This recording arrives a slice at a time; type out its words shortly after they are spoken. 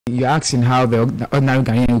you're asking how the ordinary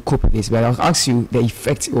Ghanaian will cope with this, but I'll ask you the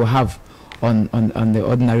effect it will have on the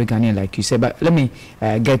ordinary Ghanaian, like you said. But let me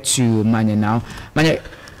get to Manya now. Manya,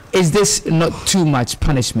 is this not too much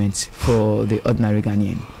punishment for the ordinary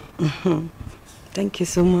Ghanaian? Thank you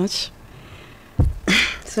so much.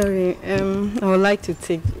 Sorry, I would like to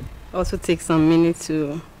also take some minutes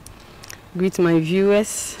to greet my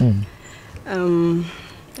viewers, and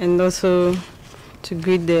also to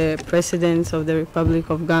greet the President of the Republic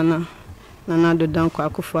of Ghana, Nana Addo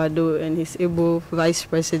Dankwa Akufo-Addo, and his able Vice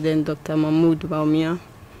President, Dr. Mahmoud Bawumia,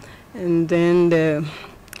 and then the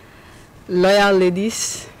loyal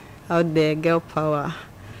ladies out there, girl power,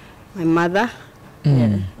 my mother.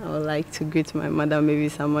 Yeah, I would like to greet my mother, maybe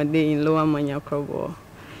somebody in Lower Manyakrobo,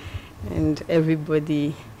 and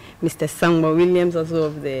everybody, Mr. Sangwa Williams, also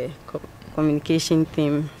of the communication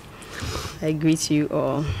team. I greet you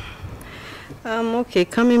all. Okay,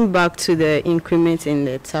 coming back to the increment in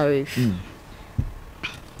the tariff.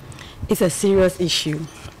 It's a serious issue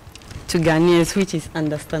to Ghanaians, which is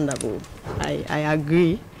understandable. I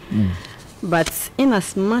agree. But in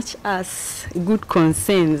as much as good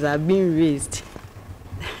concerns are being raised,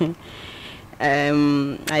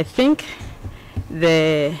 I think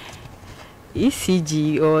the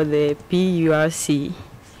ECG or the PURC,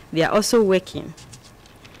 they are also working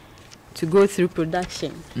to go through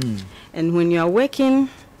production. And when you are working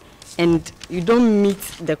and you don't meet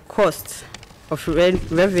the cost of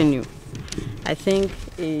revenue, I think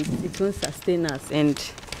it won't sustain us, and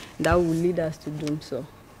that will lead us to doom so.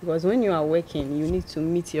 Because when you are working, you need to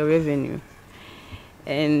meet your revenue.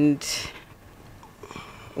 And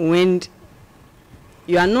when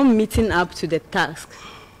you are not meeting up to the task,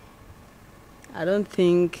 I don't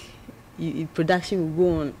think production will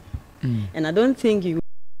go on. And I don't think you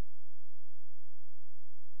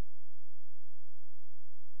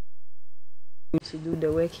to do the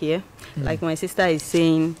work here. Like my sister is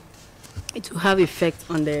saying, it will have effect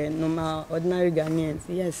on the normal, ordinary Ghanaians,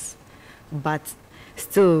 yes. But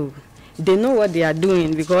still, they know what they are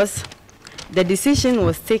doing, because the decision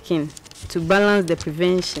was taken to balance the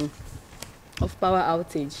prevention of power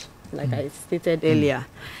outage, like I stated earlier,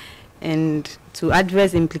 and to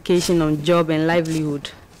address implication on job and livelihood.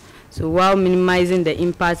 So while minimizing the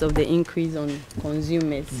impact of the increase on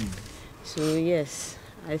consumers. So yes,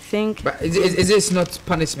 I think. But is this not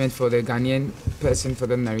punishment for the Ghanaian person, for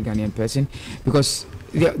the ordinary Ghanaian person? Because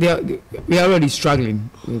we are already struggling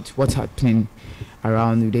with what's happening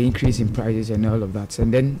around with the increase in prices and all of that.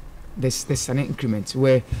 And then there's an increment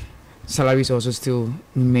where salaries also still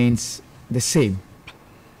remains the same.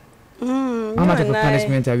 How much of a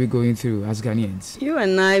punishment are we going through as Ghanaians? You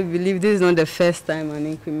and I believe this is not the first time an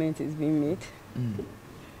increment is being made.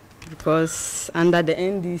 Because under the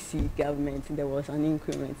NDC government, there was an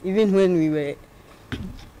increment. Even when we were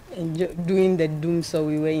doing the doomsaw,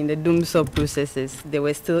 we were in the doomsaw processes, there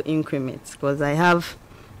were still increments. Because I have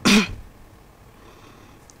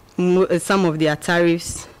some of their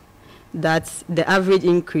tariffs that the average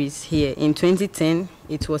increase here in 2010,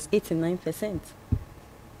 it was 89%.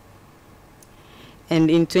 And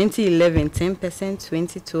in 2011, 10%,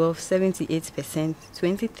 2012, 78%,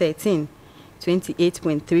 2013,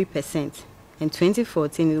 28.3%, and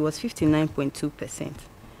 2014, it was 59.2%.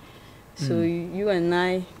 So you and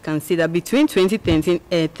I can see that between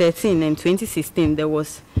 2013 and 2016, there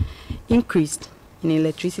was increased in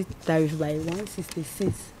electricity tariff by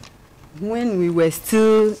 166 when we were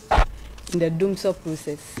still in the doomsaw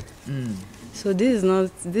process. So this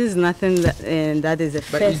is nothing that is a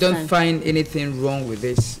first time. But you don't find anything wrong with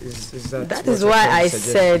this? That is why I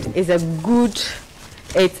said it's a good.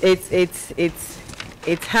 It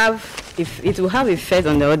will have effect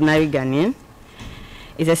on the ordinary Ghanaian.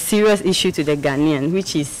 It's a serious issue to the Ghanaian,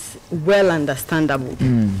 which is well understandable.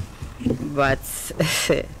 But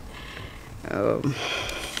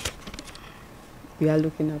we are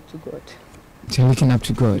looking up to God. You're looking up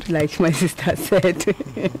to God, like my sister said.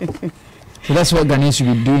 So that's what Ghanaians should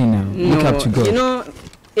be doing now. Look up to God. You know,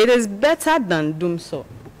 it is better than doomsaw.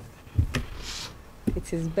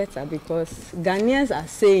 It is better because Ghanaians are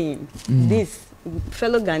saying this.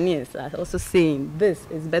 Fellow Ghanaians are also saying this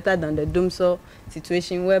is better than the doomsaw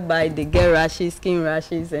situation whereby they get rashes, skin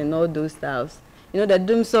rashes, and all those stuff. You know, the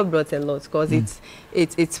doomsaw brought a lot because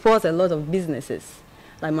it spoils a lot of businesses.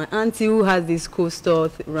 Like my auntie who has this co-store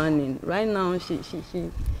running right now,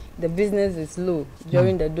 the business is low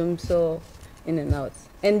during the doomsaw in and out,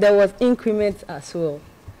 and there was increment as well.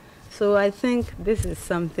 So I think this is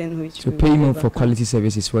something which to pay more for quality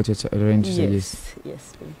services. What you're trying to suggest?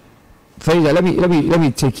 Yes, please. Farida, let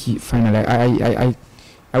me take you finally.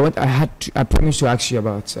 I promised to ask you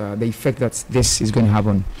about the effect that this is going to have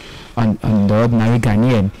on the ordinary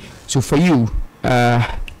Ghanaian. So for you,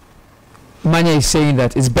 Manya is saying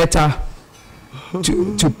that it's better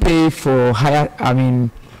to pay for higher. I mean,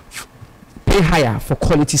 pay higher for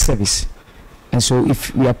quality service. And so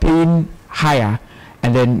if we are paying higher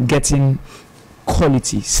and then getting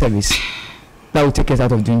quality service, that will take us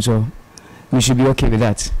out of doing so. We should be okay with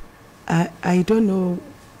that. I don't know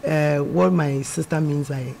what my sister means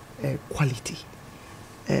by quality.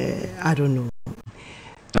 I don't know.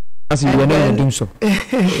 As we are not in doing so.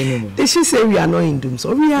 They should say we are not in doom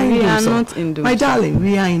so. We are not in doom so. My darling,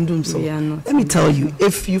 we are in doom so. Let me tell you,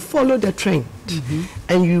 if you follow the trend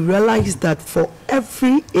and you realize that for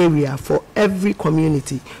every area, for every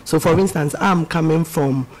community, so for instance, I'm coming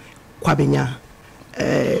from Kwabenya,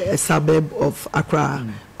 a suburb of Accra,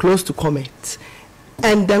 close to Comet,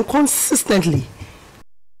 and then consistently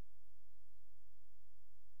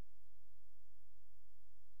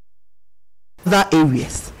other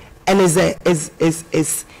areas, and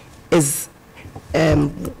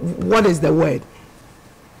what is the word?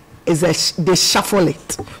 They shuffle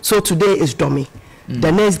it. So today is Domi,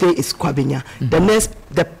 the next day is Kwabenya,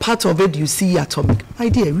 the part of it you see Atomic. My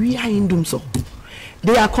dear, we are in doom so.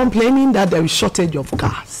 They are complaining that there is shortage of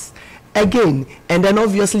gas again, and then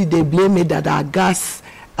obviously they blame it that our gas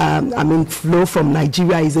flow from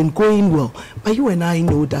Nigeria isn't going well. But you and I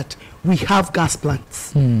know that we have gas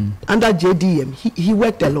plants. Under JDM, he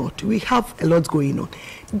worked a lot. We have a lot going on.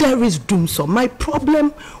 There is doom so. My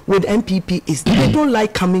problem with MPP is they don't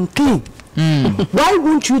like coming clean. Why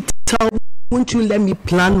won't you let me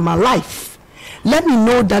plan my life? Let me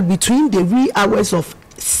know that between the wee hours of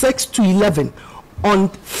 6 to 11 on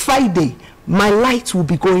Friday, my lights will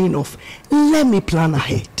be going off. Let me plan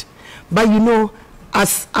ahead. But you know,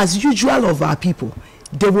 as usual of our people,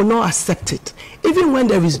 they will not accept it. Even when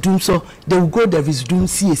there is doom so, they will go, there is doom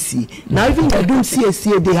CAC. Now even the doom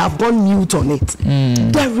CAC, they have gone mute on it.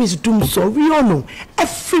 There is doom so. We all know.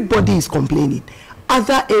 Everybody is complaining.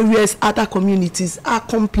 Other areas, other communities are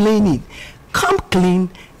complaining. Come clean.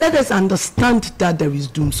 Let us understand that there is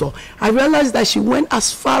doom so. I realized that she went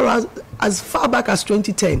as far back as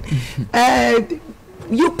 2010.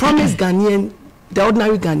 You promised Ghanaian, the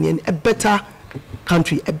ordinary Ghanaian, a better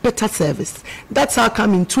country, a better service. That's how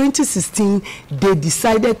come in 2016 they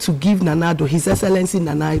decided to give Nanado, His Excellency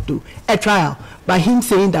Nanado, a trial by him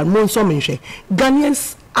saying that Monso Menche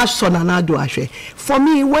Ghanaians ask Nanado Ashe. For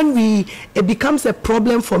me, it becomes a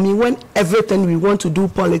problem for me when everything we want to do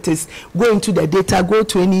politics, go into the data, go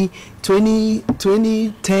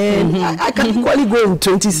 2010, I can equally go in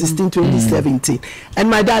 2016, 2017. And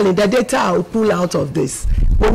my darling, the data I'll pull out of this.